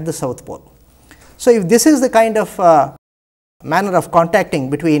bubble at the south pole. So, if this is the kind of manner of contacting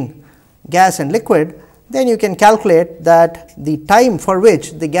between gas and liquid, then you can calculate that the time for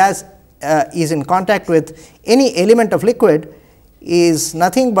which the gas is in contact with any element of liquid is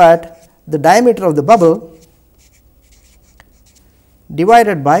nothing but the diameter of the bubble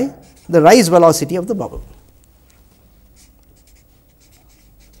divided by the rise velocity of the bubble.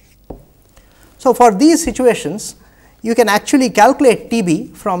 So, for these situations, you can actually calculate T b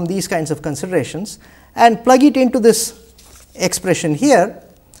from these kinds of considerations and plug it into this expression here,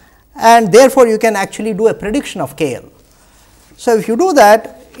 and therefore, you can actually do a prediction of K L. So, if you do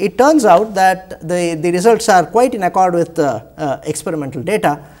that, it turns out that the results are quite in accord with the experimental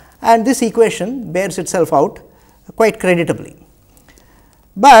data, and this equation bears itself out quite creditably.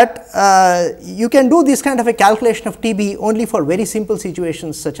 But you can do this kind of a calculation of T b only for very simple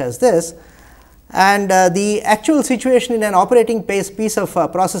situations such as this, and the actual situation in an operating piece of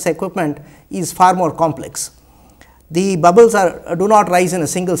process equipment is far more complex. The bubbles do not rise in a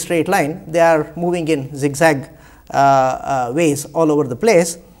single straight line, they are moving in zigzag ways all over the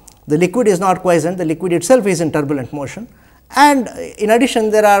place. The liquid is not quiescent, the liquid itself is in turbulent motion, and in addition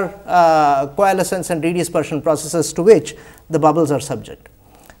there are coalescence and redispersion processes to which the bubbles are subject.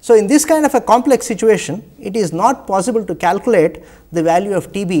 So, in this kind of a complex situation, it is not possible to calculate the value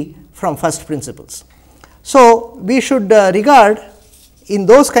of T b from first principles. So, we should regard in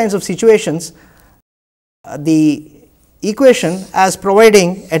those kinds of situations the equation as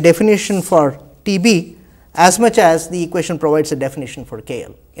providing a definition for T b as much as the equation provides a definition for K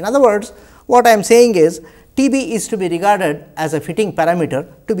L. In other words, what I am saying is T b is to be regarded as a fitting parameter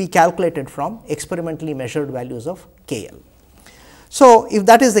to be calculated from experimentally measured values of K L. So, if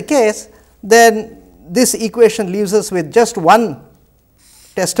that is the case, then this equation leaves us with just one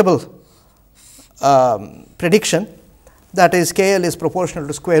testable prediction, that is K L is proportional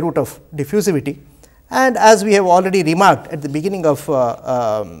to square root of diffusivity. And as we have already remarked at the beginning of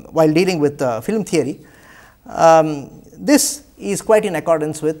while dealing with film theory, this is quite in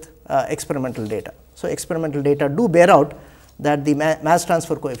accordance with experimental data. So, experimental data do bear out that the mass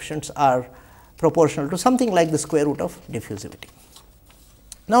transfer coefficients are proportional to something like the square root of diffusivity.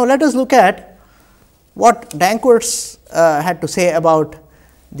 Now, let us look at what Danckwerts had to say about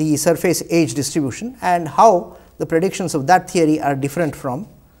the surface age distribution and how the predictions of that theory are different from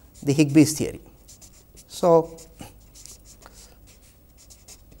the Higbie's theory. So,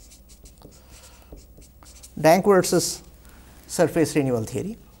 Danckwerts' surface renewal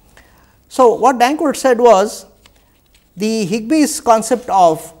theory. So, what Danckwerts said was the Higbie's concept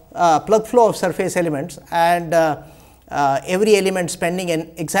of plug flow of surface elements and every element spending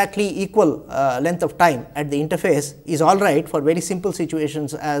an exactly equal length of time at the interface is all right for very simple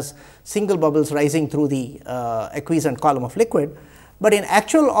situations as single bubbles rising through the acquiescent column of liquid. But in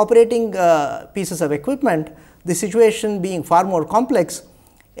actual operating pieces of equipment, the situation being far more complex,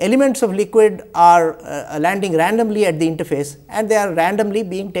 elements of liquid are landing randomly at the interface and they are randomly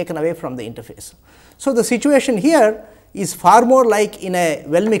being taken away from the interface. So, the situation here is far more like in a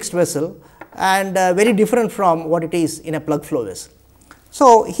well mixed vessel and very different from what it is in a plug flow vessel.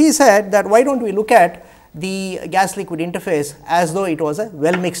 So, he said that why do not we look at the gas liquid interface as though it was a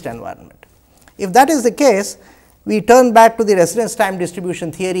well mixed environment. If that is the case, we turn back to the residence time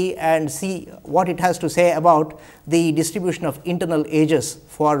distribution theory and see what it has to say about the distribution of internal ages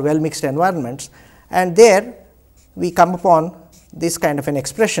for well mixed environments, and there we come upon this kind of an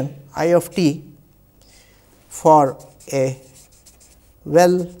expression I of t for a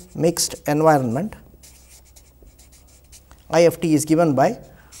well mixed environment. I of t is given by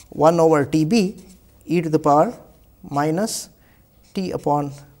 1 over T b e to the power minus t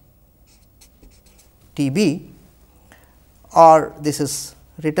upon T b, or this is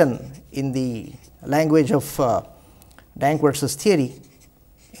written in the language of Danckwerts' theory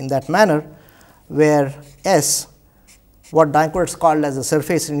in that manner, where S, what Danckwerts called as the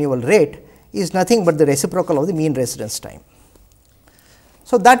surface renewal rate, is nothing but the reciprocal of the mean residence time.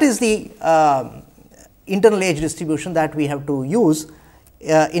 So, that is the internal age distribution that we have to use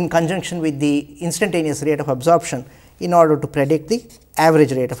in conjunction with the instantaneous rate of absorption in order to predict the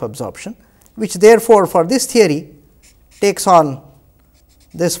average rate of absorption, which therefore, for this theory takes on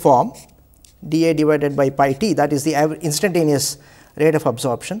this form dA divided by pi t, that is the instantaneous rate of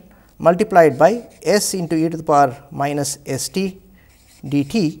absorption, multiplied by S into e to the power minus S t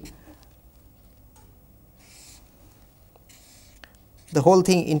dt, the whole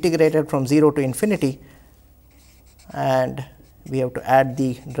thing integrated from 0 to infinity, and we have to add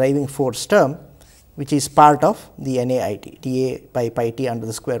the driving force term, which is part of the NAIT dA by pi t under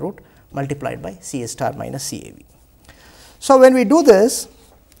the square root multiplied by C A star minus C A V. So, when we do this,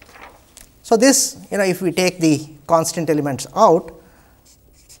 so this if we take the constant elements out,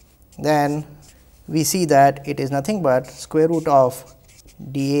 then we see that it is nothing but square root of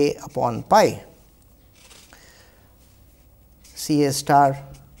dA upon pi C A star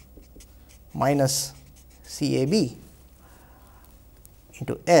minus C A B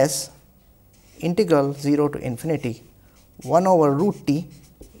into S integral 0 to infinity 1 over root t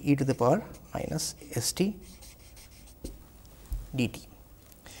e to the power minus S t dt.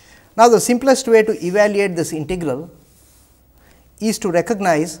 Now, the simplest way to evaluate this integral is to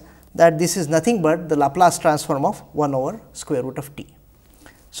recognize that this is nothing but the Laplace transform of 1 over square root of t.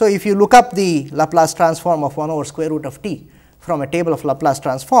 So, if you look up the Laplace transform of 1 over square root of t from a table of Laplace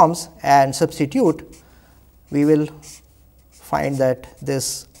transforms and substitute, we will find that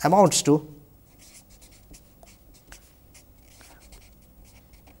this amounts to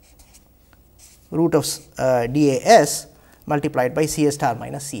root of dAs multiplied by C A star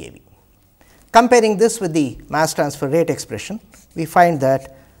minus C A V. Comparing this with the mass transfer rate expression, we find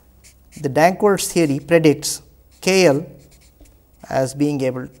that the Danckwerts theory predicts K L as being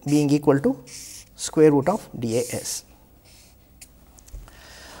equal to square root of dAs.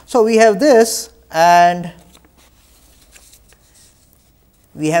 So, we have this and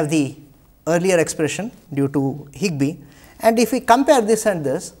we have the earlier expression due to Higbie, and if we compare this and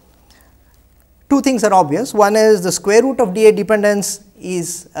this, two things are obvious. One is the square root of dA dependence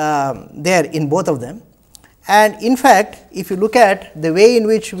is there in both of them, And in fact, if you look at the way in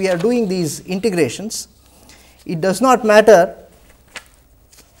which we are doing these integrations, it does not matter.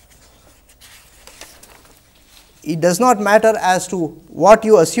 It does not matter as to what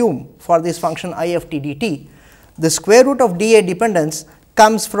you assume for this function I f t dt. The square root of dA dependence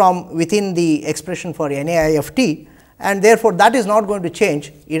comes from within the expression for n a I f t, and therefore, that is not going to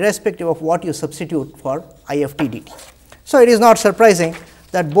change irrespective of what you substitute for I f t dt. So, it is not surprising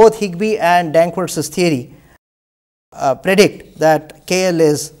that both Higbee and Danckwerts's theory predict that K L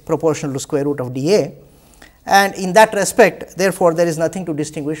is proportional to square root of dA, and in that respect, therefore, there is nothing to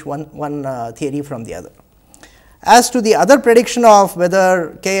distinguish one theory from the other. As to the other prediction of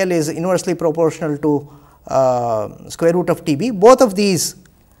whether K L is inversely proportional to square root of T B, both of these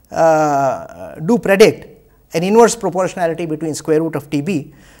do predict an inverse proportionality between square root of T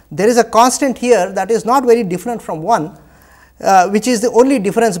B. There is a constant here that is not very different from 1, which is the only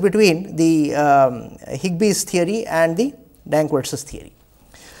difference between the Higbee's theory and the Danckwerts's theory.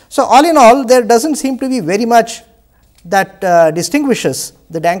 So, all in all, there does not seem to be very much that distinguishes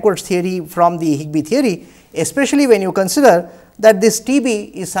the Danckwerts theory from the Higbee theory, especially when you consider that this T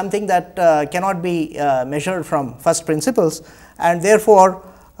B is something that cannot be measured from first principles, and therefore,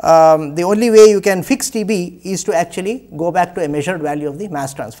 the only way you can fix T B is to actually go back to a measured value of the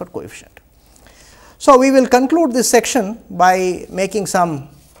mass transfer coefficient. So, we will conclude this section by making some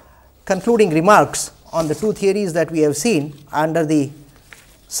concluding remarks on the two theories that we have seen under the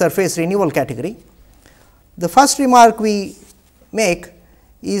surface renewal category. The first remark we make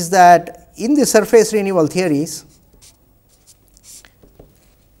is that in the surface renewal theories,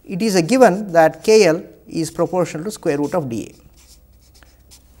 it is a given that K L is proportional to square root of dA,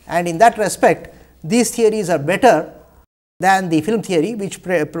 and in that respect these theories are better than the film theory, which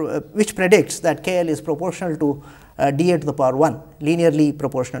predicts that K L is proportional to dA to the power 1, linearly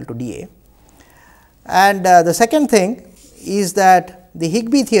proportional to dA. And the second thing is that the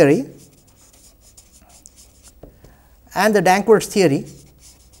Higbee theory and the Danckwerts theory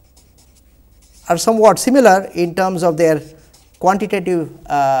are somewhat similar in terms of their quantitative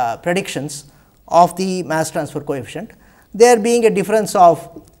predictions of the mass transfer coefficient, there being a difference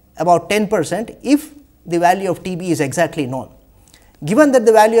of about 10% if the value of T B is exactly known. Given that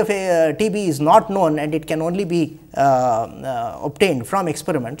the value of T B is not known and it can only be obtained from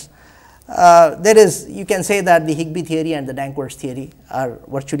experiments, there is, you can say that the Higbee theory and the Danckwerts theory are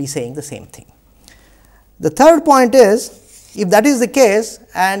virtually saying the same thing. The third point is, if that is the case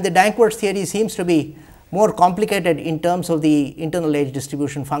and the Danckwerts theory seems to be more complicated in terms of the internal age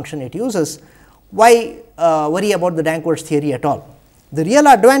distribution function it uses, why worry about the Danckwerts theory at all? The real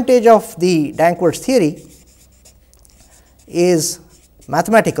advantage of the Danckwerts theory is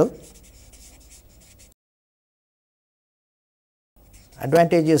mathematical.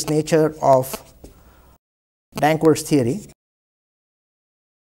 Advantageous nature of Danckwerts theory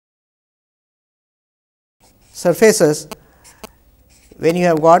surfaces when you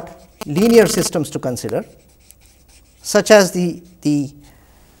have got linear systems to consider, such as the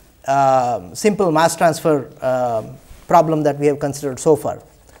simple mass transfer problem that we have considered so far.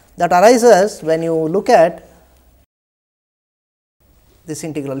 That arises when you look at this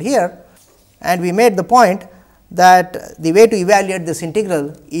integral here, and we made the point that the way to evaluate this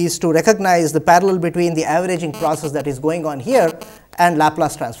integral is to recognize the parallel between the averaging process that is going on here and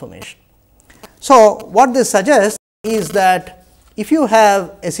Laplace transformation. So, what this suggests is that if you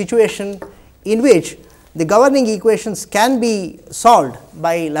have a situation in which the governing equations can be solved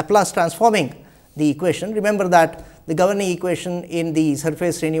by Laplace transforming the equation, remember that the governing equation in the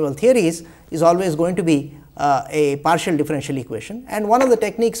surface renewal theories is always going to be a partial differential equation, and one of the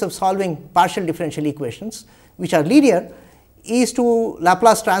techniques of solving partial differential equations which are linear is to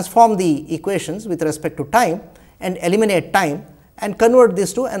Laplace transform the equations with respect to time and eliminate time and convert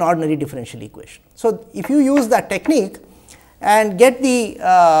this to an ordinary differential equation. So, if you use that technique and get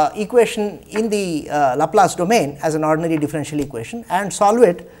the equation in the Laplace domain as an ordinary differential equation and solve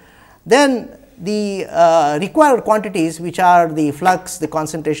it, then the required quantities, which are the flux, the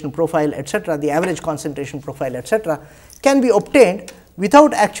concentration profile, etc., the average concentration profile, etc., can be obtained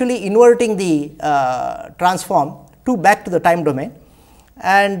without actually inverting the transform to back to the time domain,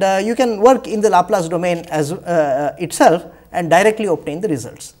 and you can work in the Laplace domain as itself and directly obtain the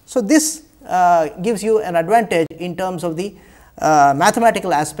results. So, this gives you an advantage in terms of the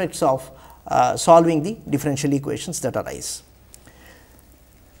mathematical aspects of solving the differential equations that arise.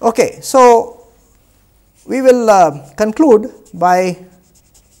 Okay, so, we will conclude by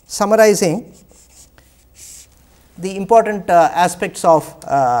summarizing the important aspects of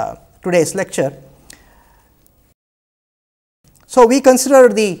today's lecture. So, we consider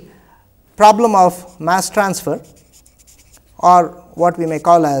the problem of mass transfer, or what we may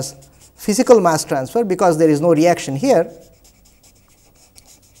call as physical mass transfer, because there is no reaction here,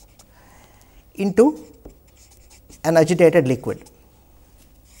 into an agitated liquid.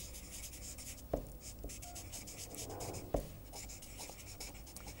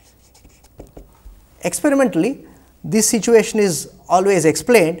 Experimentally, this situation is always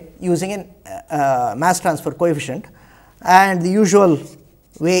explained using a mass transfer coefficient, and the usual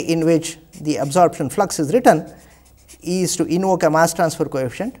way in which the absorption flux is written is to invoke a mass transfer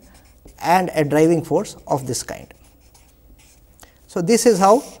coefficient and a driving force of this kind. So, this is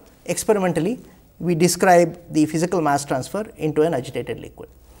how experimentally we describe the physical mass transfer into an agitated liquid.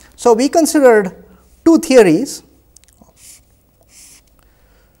 So, we considered two theories.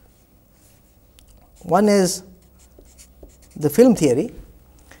 One is the film theory,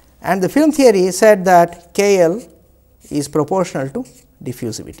 and the film theory said that K L is proportional to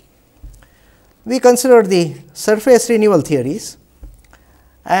diffusivity. We considered the surface renewal theories,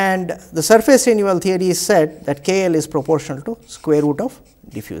 and the surface renewal theories said that K L is proportional to square root of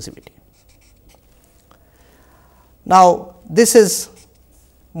diffusivity. Now, this is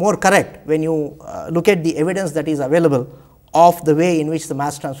more correct when you look at the evidence that is available of the way in which the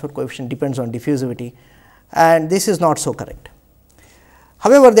mass transfer coefficient depends on diffusivity, and this is not so correct.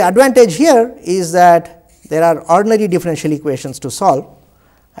 However, the advantage here is that there are ordinary differential equations to solve,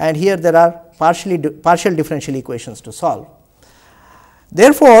 and here there are partial differential equations to solve.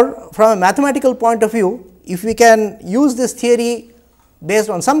 Therefore, from a mathematical point of view, if we can use this theory based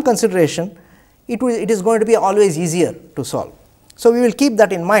on some consideration, it is going to be always easier to solve. So, we will keep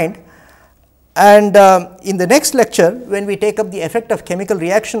that in mind, and in the next lecture, when we take up the effect of chemical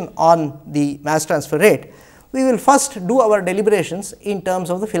reaction on the mass transfer rate, we will first do our deliberations in terms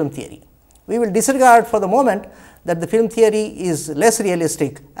of the film theory. We will disregard for the moment that the film theory is less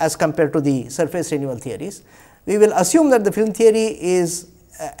realistic as compared to the surface renewal theories. We will assume that the film theory is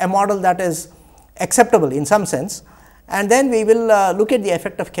a model that is acceptable in some sense, and then we will look at the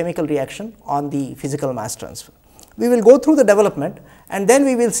effect of chemical reaction on the physical mass transfer. We will go through the development, and then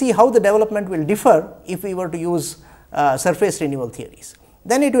we will see how the development will differ if we were to use surface renewal theories.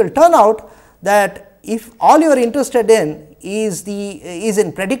 Then it will turn out that if all you are interested in is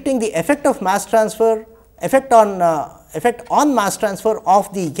in predicting the effect of mass transfer, effect on mass transfer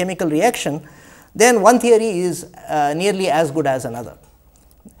of the chemical reaction, then one theory is nearly as good as another.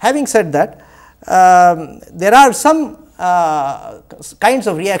 Having said that, there are some kinds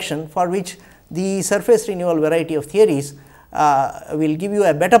of reaction for which the surface renewal variety of theories will give you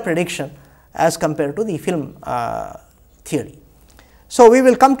a better prediction as compared to the film theory. So, we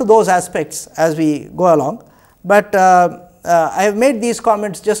will come to those aspects as we go along, but I have made these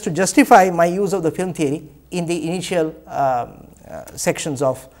comments just to justify my use of the film theory in the initial sections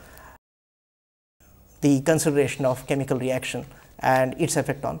of the consideration of chemical reaction and its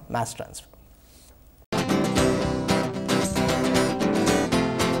effect on mass transfer.